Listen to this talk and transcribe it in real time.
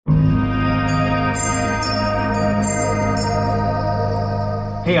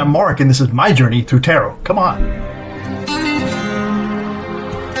Hey, I'm Mark, and this is my journey through tarot. Come on.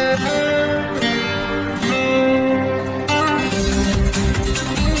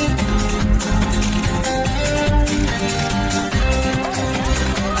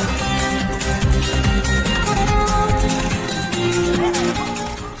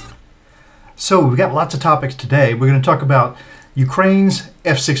 So we've got lots of topics today. We're going to talk about Ukraine's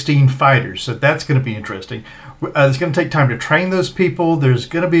F-16 fighters. So that's going to be interesting. It's going to take time to train those people. There's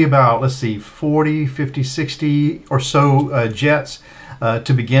going to be about, let's see, 40, 50, 60 or so jets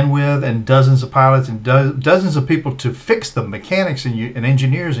to begin with, and dozens of pilots and dozens of people to fix them, mechanics and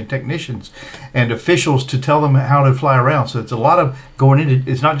engineers and technicians and officials to tell them how to fly around. So it's a lot of going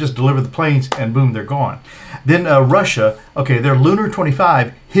into, it's not just deliver the planes and boom, they're gone. Then Russia, okay, their Lunar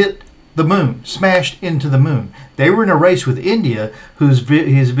 25 hit the moon, smashed into the moon. They were in a race with India, his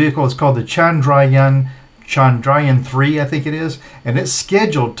vehicle is called the Chandrayaan 3, I think it is, and it's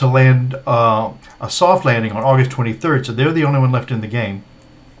scheduled to land a soft landing on August 23rd, so they're the only one left in the game.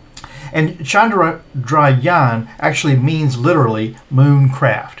 And Chandrayaan actually means literally moon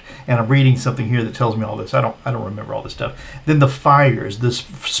craft. And I'm reading something here that tells me all this. I don't remember all this stuff. Then the fires,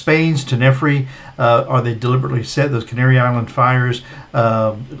 Spain's Tenerife, are they deliberately set, those Canary Island fires,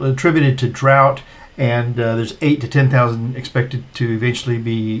 attributed to drought, and there's 8,000 to 10,000 expected to eventually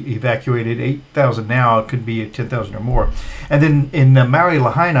be evacuated. 8,000 now, it could be 10,000 or more. And then in Maui,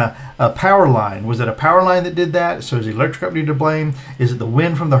 Lahaina, a power line. Was it a power line that did that? So is the electric company to blame? Is it the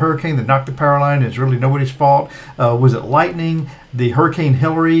wind from the hurricane that knocked the power line? It's really nobody's fault. Was it lightning? The Hurricane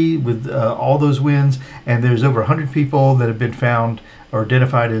Hillary with all those winds, and there's over 100 people that have been found or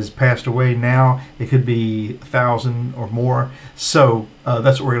identified as passed away now. It could be 1,000 or more. So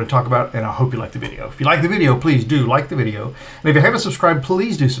that's what we're going to talk about, and I hope you like the video. If you like the video, please do like the video. And if you haven't subscribed,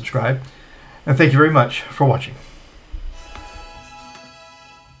 please do subscribe. And thank you very much for watching.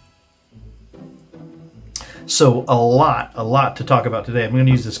 So a lot to talk about today. I'm going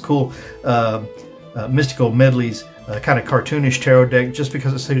to use this cool Mystical Medleys kind of cartoonish tarot deck, just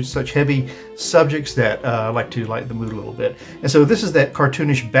because it's such heavy subjects that I like to lighten the mood a little bit. And so this is that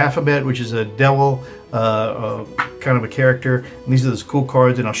cartoonish Baphomet, which is a devil kind of a character. And these are those cool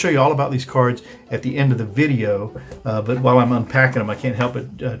cards, and I'll show you all about these cards at the end of the video. But while I'm unpacking them, I can't help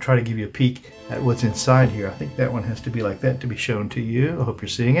but try to give you a peek at what's inside here. I think that one has to be like that to be shown to you. I hope you're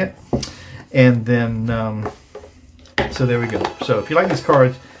seeing it. And then, so there we go. So if you like these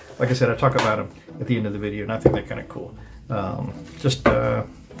cards, like I said, I talk about them at the end of the video, and I think they're kind of cool. There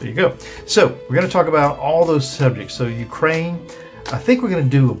you go. So we're going to talk about all those subjects. So Ukraine, I think we're going to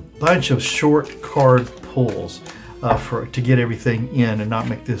do a bunch of short card pulls to get everything in and not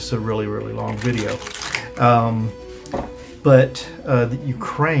make this a really, really long video. But the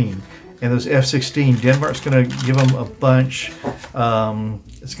Ukraine and those F-16, Denmark's going to give them a bunch.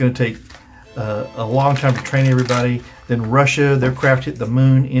 It's going to take a long time to train everybody. Then Russia, their craft hit the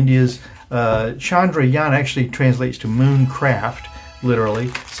moon. India's Chandrayaan actually translates to moon craft, literally.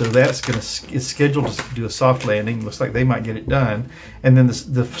 So that's it's scheduled to do a soft landing. Looks like they might get it done. And then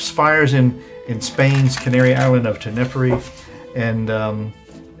the fires in Spain's Canary Island of Tenerife, and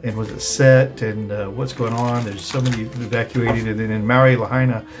was it set, and what's going on? There's so many evacuated. And then in Maui,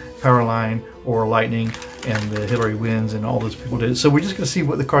 Lahaina, power line or lightning, and the Hillary winds, and all those people did. So we're just going to see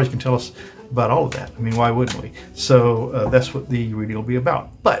what the cards can tell us about all of that. I mean, why wouldn't we? So that's what the reading will be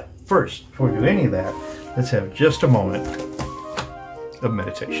about. But first, before we do any of that, let's have just a moment of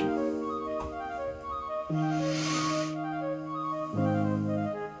meditation.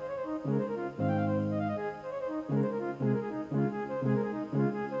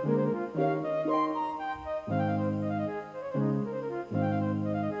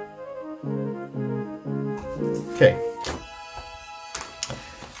 Okay,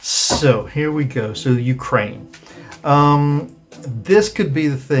 so here we go. So Ukraine. This could be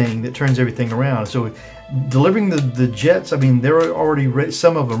the thing that turns everything around. So delivering the jets, I mean, they're already ready,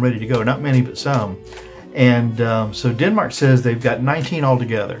 some of them ready to go, not many, but some. And so Denmark says they've got 19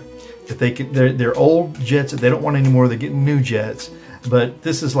 altogether. That they're old jets that they don't want anymore. They're getting new jets, but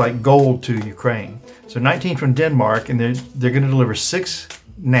this is like gold to Ukraine. So 19 from Denmark, and they're going to deliver 6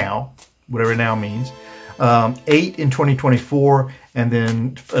 now, whatever now means. 8 in 2024, and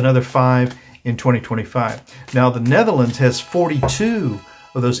then another 5 in 2025. Now the Netherlands has 42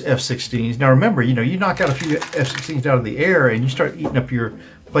 of those F-16s. Now remember, you knock out a few F-16s out of the air and you start eating up your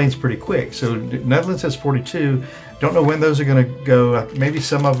planes pretty quick. So the Netherlands has 42. Don't know when those are going to go. Maybe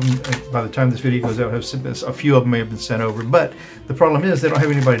some of them, by the time this video goes out, a few of them may have been sent over. But the problem is they don't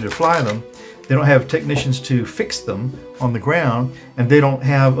have anybody to fly them. They don't have technicians to fix them on the ground, and they don't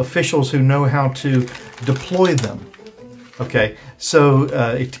have officials who know how to deploy them. Okay, so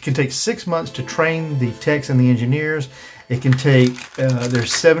it can take 6 months to train the techs and the engineers. It can take,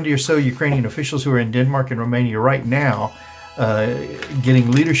 there's 70 or so Ukrainian officials who are in Denmark and Romania right now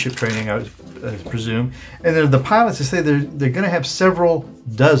getting leadership training, I presume. And then the pilots, they say they're going to have several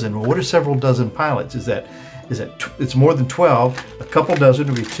dozen. Well, what are several dozen pilots? Is that it's more than 12? A couple dozen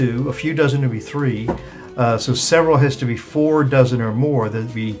would be 2, a few dozen would be 3. So several has to be 4 dozen or more.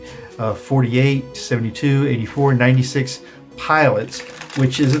 There'd be 48, 72, 84, 96 pilots,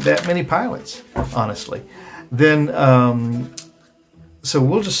 which isn't that many pilots, honestly. Then, so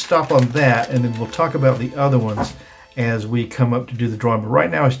we'll just stop on that, and then we'll talk about the other ones as we come up to do the drawing. But right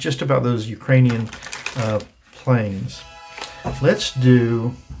now, it's just about those Ukrainian planes. Let's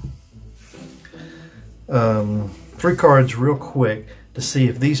do 3 cards real quick to see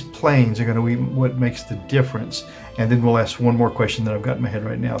if these planes are going to be what makes the difference. And then we'll ask one more question that I've got in my head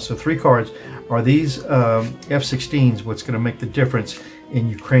right now. So 3 cards. Are these F-16s what's going to make the difference in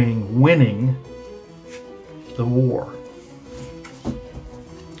Ukraine winning the war?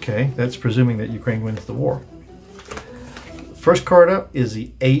 Okay, that's presuming that Ukraine wins the war. First card up is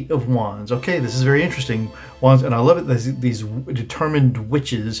the 8 of Wands. Okay, this is very interesting. Wands, and I love it. These determined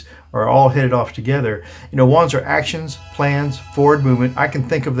witches are all headed off together. You know, Wands are actions, plans, forward movement. I can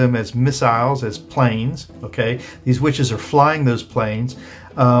think of them as missiles, as planes. Okay, these witches are flying those planes.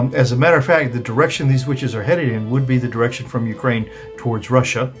 As a matter of fact, the direction these witches are headed in would be the direction from Ukraine towards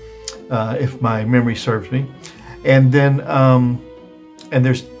Russia, if my memory serves me. And then, and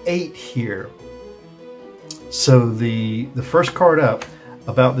there's 8 here. So the first card up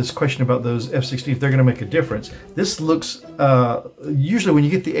about this question about those F-16, if they're going to make a difference. This looks, usually when you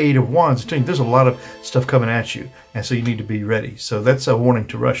get the 8 of Wands, there's a lot of stuff coming at you, and so you need to be ready. So that's a warning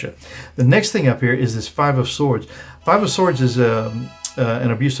to Russia. The next thing up here is this 5 of Swords. 5 of Swords is an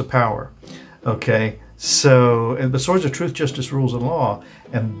abuse of power. Okay, so and the Swords of Truth, Justice, Rules, and Law.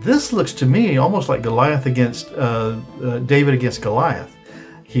 And this looks to me almost like Goliath against, David against Goliath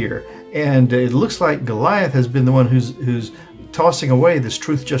here. And it looks like Goliath has been the one who's tossing away this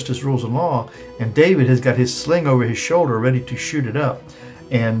truth, justice, rules, and law, and David has got his sling over his shoulder ready to shoot it up.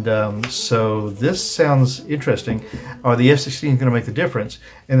 And so this sounds interesting. Are the F-16 going to make the difference?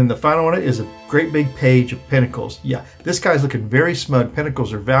 And then the final one is a great big page of pentacles. Yeah, this guy's looking very smug.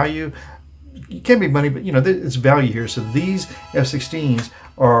 Pentacles are value. It can be money, but you know, it's value here. So these F-16s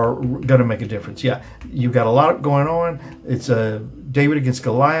are going to make a difference. Yeah, you've got a lot going on. It's David against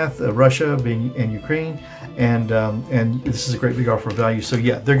Goliath, Russia and Ukraine, and this is a great big offer of value. So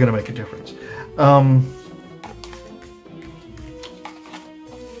yeah, they're going to make a difference.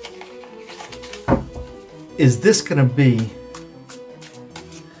 Is this going to be?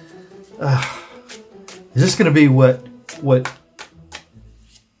 Is this going to be what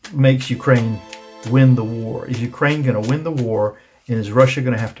makes Ukraine win the war? Is Ukraine going to win the war, and is Russia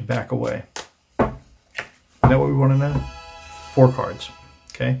going to have to back away? Is that what we want to know? 4 cards.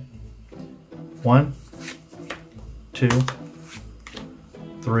 Okay. 1, 2,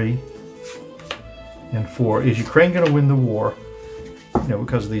 3, and 4. Is Ukraine going to win the war? You know,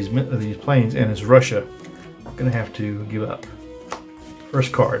 because of these planes, and is Russia going to have to give up?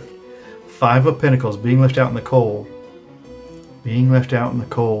 First card, 5 of Pentacles, being left out in the cold. Being left out in the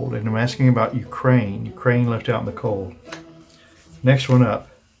cold. And I'm asking about Ukraine. Ukraine left out in the cold. Next one up,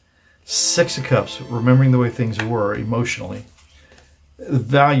 6 of Cups, remembering the way things were emotionally.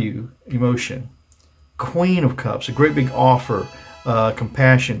 Value, emotion. Queen of Cups, a great big offer,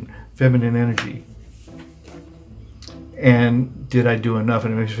 compassion, feminine energy. And did I do enough?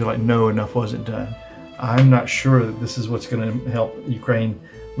 And it makes me feel like no, enough wasn't done. I'm not sure that this is what's going to help Ukraine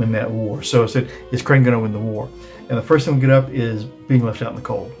win that war. So I said, is Ukraine going to win the war? And the first thing we get up is being left out in the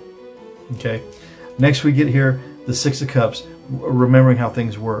cold. Okay. Next we get here the 6 of Cups, remembering how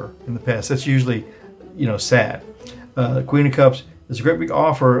things were in the past. That's usually, you know, sad. Queen of Cups is a great big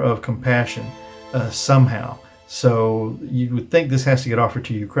offer of compassion somehow. So you would think this has to get offered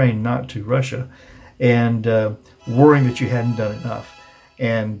to Ukraine, not to Russia, and worrying that you hadn't done enough.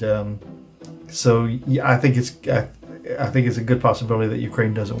 And so yeah, I think it's a good possibility that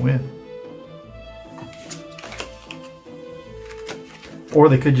Ukraine doesn't win. Or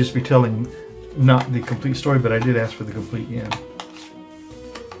they could just be telling not the complete story, but I did ask for the complete end.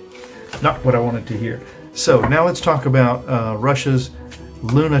 Not what I wanted to hear. So now let's talk about Russia's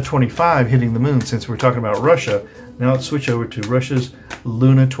Luna 25 hitting the moon. Since we're talking about Russia, now let's switch over to Russia's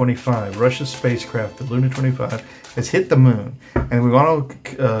Luna 25. Russia's spacecraft, the Luna 25, has hit the moon. And we want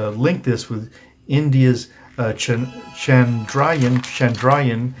to link this with India's Chandrayaan,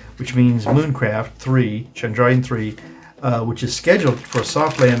 which means Mooncraft 3, Chandrayaan 3, which is scheduled for a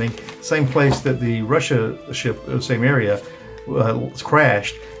soft landing same place that the Russia ship, the same area,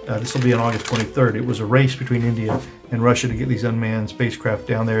 crashed. This will be on August 23rd. It was a race between India and Russia to get these unmanned spacecraft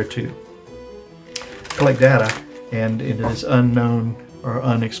down there to collect data and into this unknown or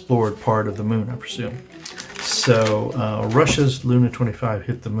unexplored part of the moon, I presume. So Russia's Luna 25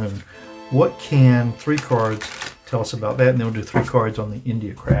 hit the moon. What can 3 cards tell us about that? And then we'll do 3 cards on the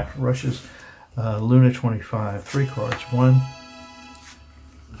India craft. Russia's Luna 25, 3 cards. 1,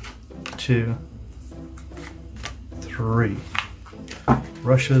 2, 3.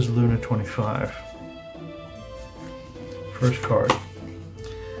 Russia's Luna 25. First card.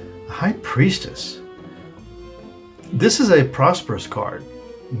 High Priestess. This is a prosperous card,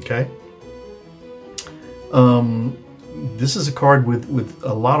 okay? This is a card with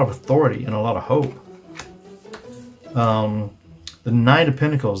a lot of authority and a lot of hope. The Knight of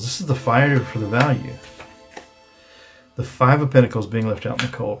Pentacles. This is the fighter for the value. The Five of Pentacles being left out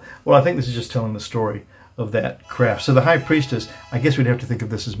in the cold. Well, I think this is just telling the story of that craft. So the High Priestess, I guess we'd have to think of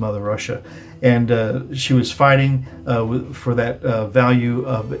this as Mother Russia. And she was fighting for that value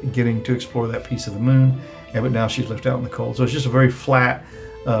of getting to explore that piece of the moon. But now she's left out in the cold. So it's just a very flat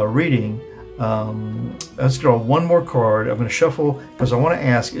reading. Let's draw one more card. I'm going to shuffle because I want to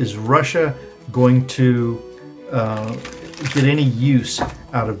ask, is Russia going to get any use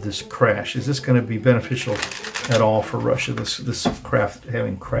out of this crash? Is this going to be beneficial at all for Russia, this craft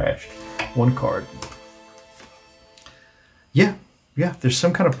having crashed? One card. Yeah, there's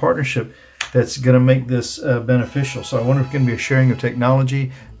some kind of partnership that's going to make this beneficial. So I wonder if it's going to be a sharing of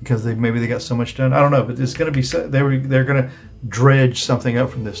technology because maybe they got so much done. I don't know, but it's going to be they're going to dredge something up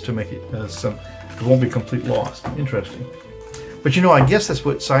from this to make it it won't be complete loss. Interesting. But you know, I guess that's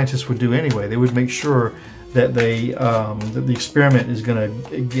what scientists would do anyway. They would make sure that that the experiment is going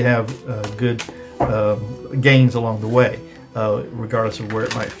to have good gains along the way, regardless of where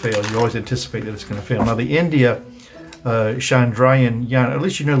it might fail. You always anticipate that it's going to fail. Now the India Chandrayaan, at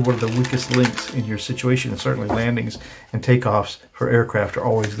least you know what are the weakest links in your situation, and certainly landings and takeoffs for aircraft are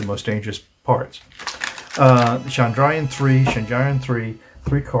always the most dangerous parts. Chandrayaan 3,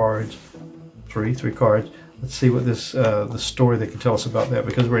 3 cards, 3 cards. Let's see what this the story they can tell us about that,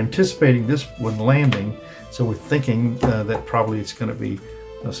 because we're anticipating this one landing, so we're thinking that probably it's going to be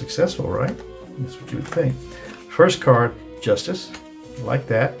successful, right? That's what you would think. First card, Justice, like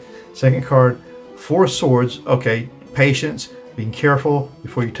that. Second card, 4 Swords. Okay. Patience, being careful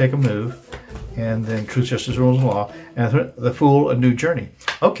before you take a move, and then Truth, Justice, Rules, and Law, and the Fool, a new journey.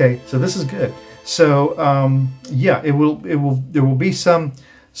 Okay, so this is good. So yeah, there will be some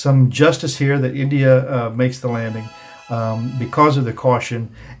justice here that India makes the landing because of the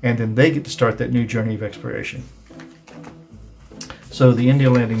caution, and then they get to start that new journey of exploration. So the India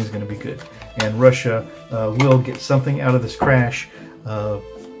landing is going to be good, and Russia will get something out of this crash.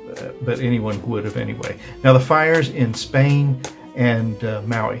 But anyone would have anyway. Now the fires in Spain and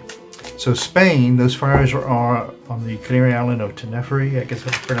Maui. So Spain, those fires are on the Canary Island of Tenerife. I guess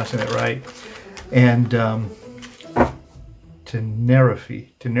I'm pronouncing that right. And Tenerife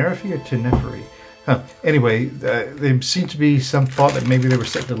or Tenerife? Huh. Anyway, there seems to be some thought that maybe they were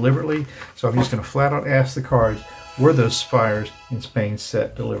set deliberately. So I'm just going to flat out ask the cards, were those fires in Spain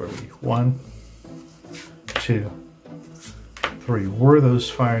set deliberately? 1, 2, 3. Were those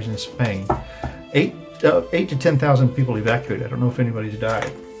fires in Spain? 8 to 10,000 people evacuated. I don't know if anybody's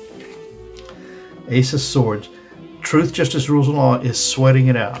died. Ace of Swords. Truth, Justice, Rules, and Law is sweating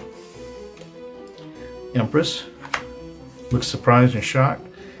it out. Empress looks surprised and shocked.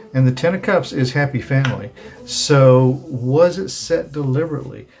 And the Ten of Cups is happy family. So was it set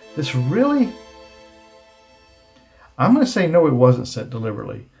deliberately? This really... I'm going to say no, it wasn't set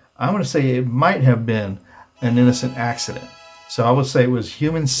deliberately. I'm going to say it might have been an innocent accident. So I would say it was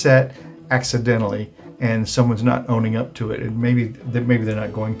human set accidentally, and someone's not owning up to it, and maybe they're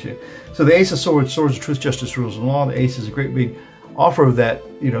not going to. So the Ace of Swords, Swords of Truth, Justice, Rules, and Law. The Ace is a great big offer of that,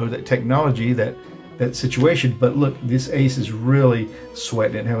 that technology, that situation. But look, this Ace is really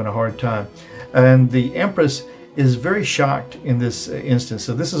sweating and having a hard time. And the Empress is very shocked in this instance.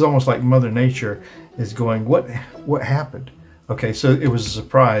 So this is almost like Mother Nature is going, what happened? Okay, so it was a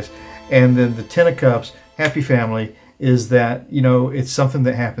surprise. And then the Ten of Cups, happy family, is that, it's something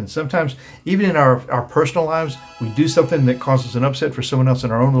that happens. Sometimes, even in our personal lives, we do something that causes an upset for someone else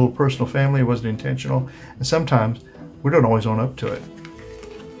in our own little personal family. It wasn't intentional. And sometimes, we don't always own up to it.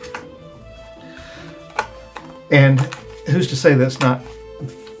 And who's to say that's not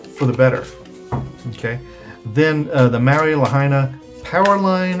for the better? Okay. Then the Maui Lahaina power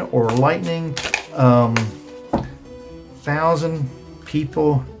line or lightning, 1,000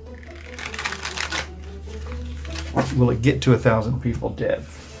 people. Will it get to 1,000 people dead?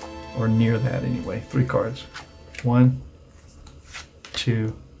 or near that anyway. 3 cards. 1,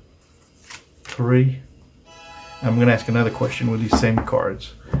 2, 3. I'm going to ask another question with these same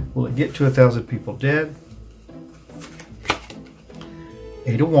cards. Will it get to 1,000 people dead?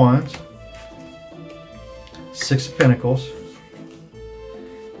 8 of Wands, 6 of Pentacles,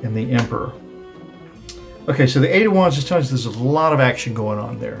 and the Emperor. Okay, so the 8 of Wands just tells us there's a lot of action going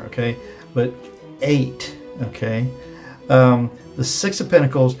on there, okay? But 8, okay? The 6 of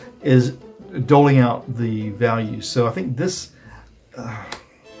Pentacles is doling out the values. So I think this,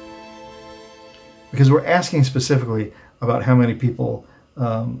 because we're asking specifically about how many people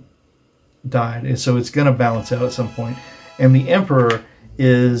died, and so it's going to balance out at some point. And the Emperor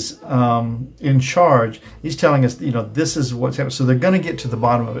is in charge. He's telling us, you know, this is what's happening. So they're going to get to the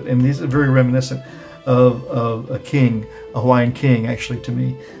bottom of it. And these are very reminiscent of a king, a Hawaiian king, actually, to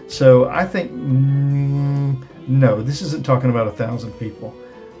me. So I think, no, this isn't talking about 1,000 people.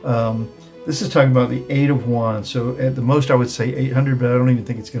 This is talking about the 8 of Wands. So at the most, I would say 800, but I don't even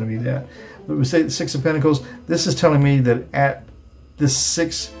think it's going to be that. But we say the 6 of Pentacles. This is telling me that at this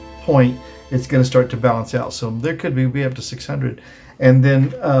 6th point, it's going to start to balance out. So there could be up to 600. And then,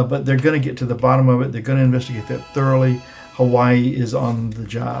 but they're going to get to the bottom of it. They're going to investigate that thoroughly. Hawaii is on the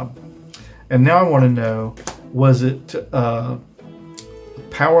job. And now I want to know, was it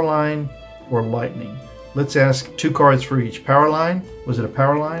power line or lightning? Let's ask 2 cards for each. Power line. Was it a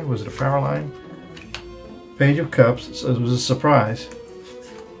power line? Was it a power line? Page of Cups. So it was a surprise.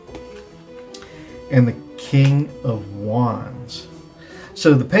 And the King of Wands.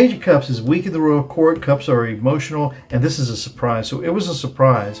 So the Page of Cups is weak in the royal court. Cups are emotional, and this is a surprise. So it was a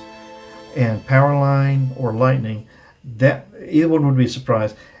surprise. And power line or lightning, that either one would be a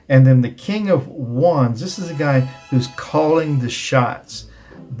surprise. And then the King of Wands, this is a guy who's calling the shots,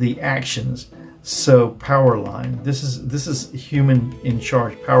 the actions. So power line, this is human in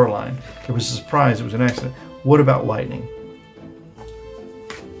charge. Power line. It was a surprise. It was an accident. What about lightning?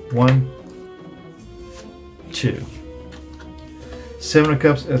 1, 2. 7 of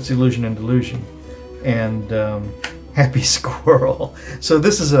Cups, that's illusion and delusion. And Happy Squirrel. So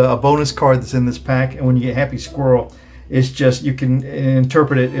this is a bonus card that's in this pack, and when you get Happy Squirrel, it's just, you can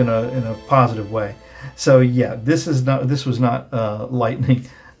interpret it in a positive way. So yeah, this was not lightning.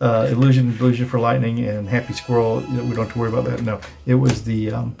 Illusion and delusion for lightning, and Happy Squirrel, we don't have to worry about that. No, it was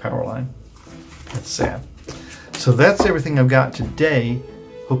the power line. That's sad. So that's everything I've got today.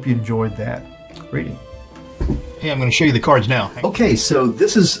 Hope you enjoyed that reading. Hey, I'm going to show you the cards now. Okay, so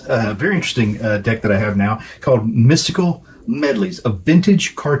this is a very interesting deck that I have now called Mystical Medleys, a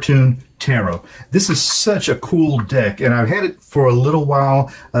vintage cartoon tarot. This is such a cool deck, and I've had it for a little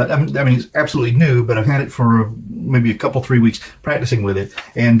while. I mean, it's absolutely new, but I've had it for maybe a couple, 3 weeks practicing with it.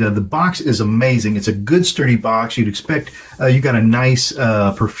 And the box is amazing. It's a good, sturdy box. You'd expect you got a nice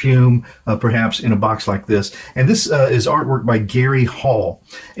perfume, perhaps, in a box like this. And this is artwork by Gary Hall.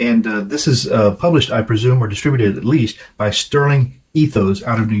 And this is published, I presume, or distributed at least, by Sterling Ethos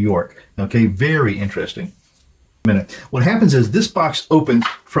out of New York. Okay, very interesting. Minute. What happens is this box opens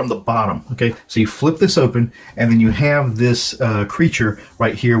from the bottom. Okay, so you flip this open, and then you have this creature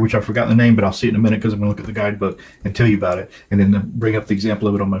right here, which I've forgotten the name, but I'll see it in a minute because I'm going to look at the guidebook and tell you about it, and then bring up the example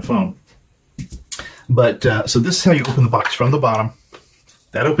of it on my phone. But so this is how you open the box from the bottom.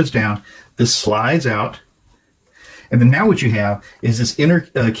 That opens down. This slides out. And then now what you have is this inner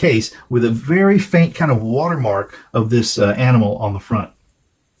case with a very faint kind of watermark of this animal on the front.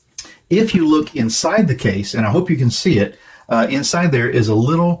 If you look inside the case, and I hope you can see it, inside there is a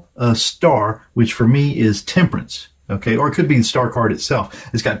little star, which for me is temperance. Okay, or it could be the star card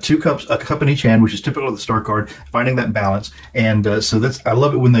itself. It's got 2 cups, a cup in each hand, which is typical of the star card, finding that balance. And so that's, I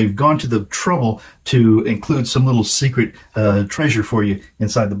love it when they've gone to the trouble to include some little secret treasure for you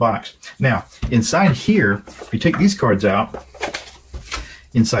inside the box. Now, inside here, if you take these cards out,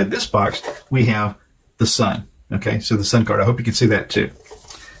 inside this box, we have the sun. Okay, so the sun card. I hope you can see that too.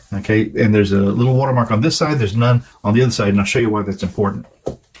 Okay, and there's a little watermark on this side. There's none on the other side, and I'll show you why that's important.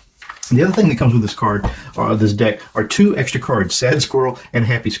 The other thing that comes with this card, or this deck, are 2 extra cards, Sad Squirrel and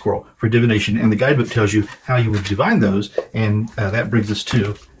Happy Squirrel, for divination. And the guidebook tells you how you would divine those, and that brings us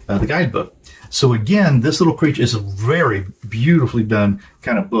to the guidebook. So again, this little creature is a very beautifully done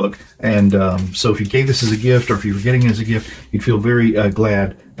kind of book. And so if you gave this as a gift, or if you were getting it as a gift, you'd feel very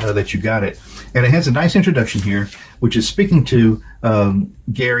glad that you got it. And it has a nice introduction here, which is speaking to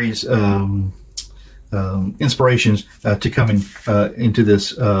Gary's inspirations to coming into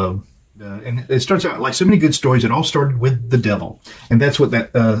this. And it starts out like so many good stories. It all started with the devil, and that's what that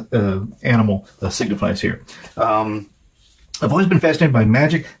animal signifies here. I've always been fascinated by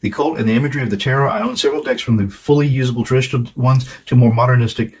magic, the occult, and the imagery of the tarot. I own several decks, from the fully usable traditional ones to more modern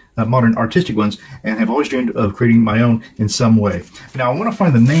artistic ones, and have always dreamed of creating my own in some way. Now, I want to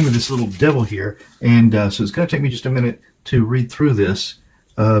find the name of this little devil here, and so it's going to take me just a minute to read through this,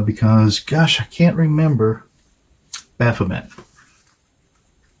 because, gosh, I can't remember. Baphomet.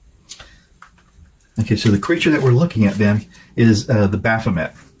 Okay, so the creature that we're looking at then is the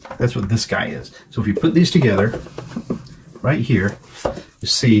Baphomet. That's what this guy is. So if you put these together, right here, you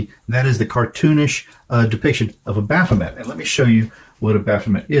see that is the cartoonish depiction of a Baphomet. And let me show you what a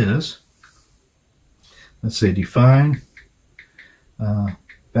Baphomet is. Let's say define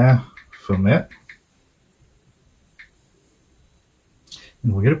Baphomet.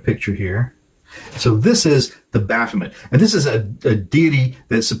 And we'll get a picture here. So this is the Baphomet. And this is a deity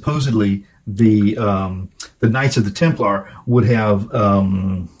that supposedly the Knights of the Templar would have,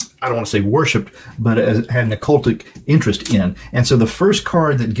 I don't want to say worshipped, but had an occultic interest in. And so the first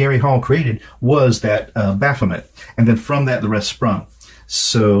card that Gary Hall created was that Baphomet. And then from that, the rest sprung.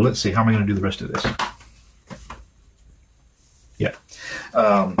 So let's see, how am I going to do the rest of this? Yeah.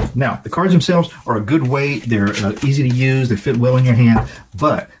 Now, the cards themselves are a good weight. They're easy to use. They fit well in your hand.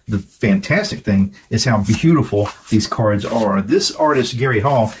 But the fantastic thing is how beautiful these cards are. This artist, Gary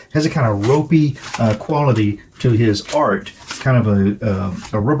Hall, has a kind of ropey quality to his art, kind of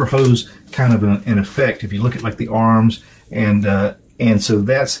a rubber hose kind of an effect. If you look at like the arms, and so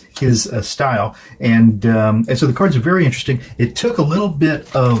that's his style. And so the cards are very interesting. It took a little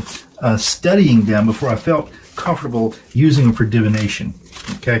bit of studying them before I felt comfortable using them for divination.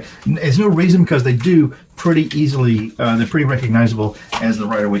 Okay, there's no reason, because they do pretty easily, they're pretty recognizable as the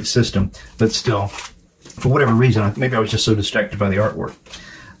Rider-Waite system, but still, for whatever reason, maybe I was just so distracted by the artwork.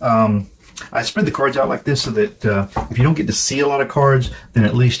 I spread the cards out like this so that if you don't get to see a lot of cards, then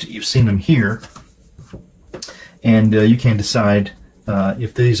at least you've seen them here, and you can decide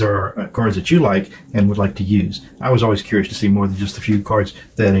if these are cards that you like and would like to use. I was always curious to see more than just a few cards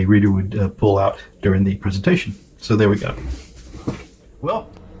that a reader would pull out during the presentation. So there we go.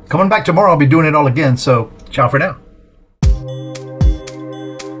 Well, coming back tomorrow, I'll be doing it all again, so ciao for now.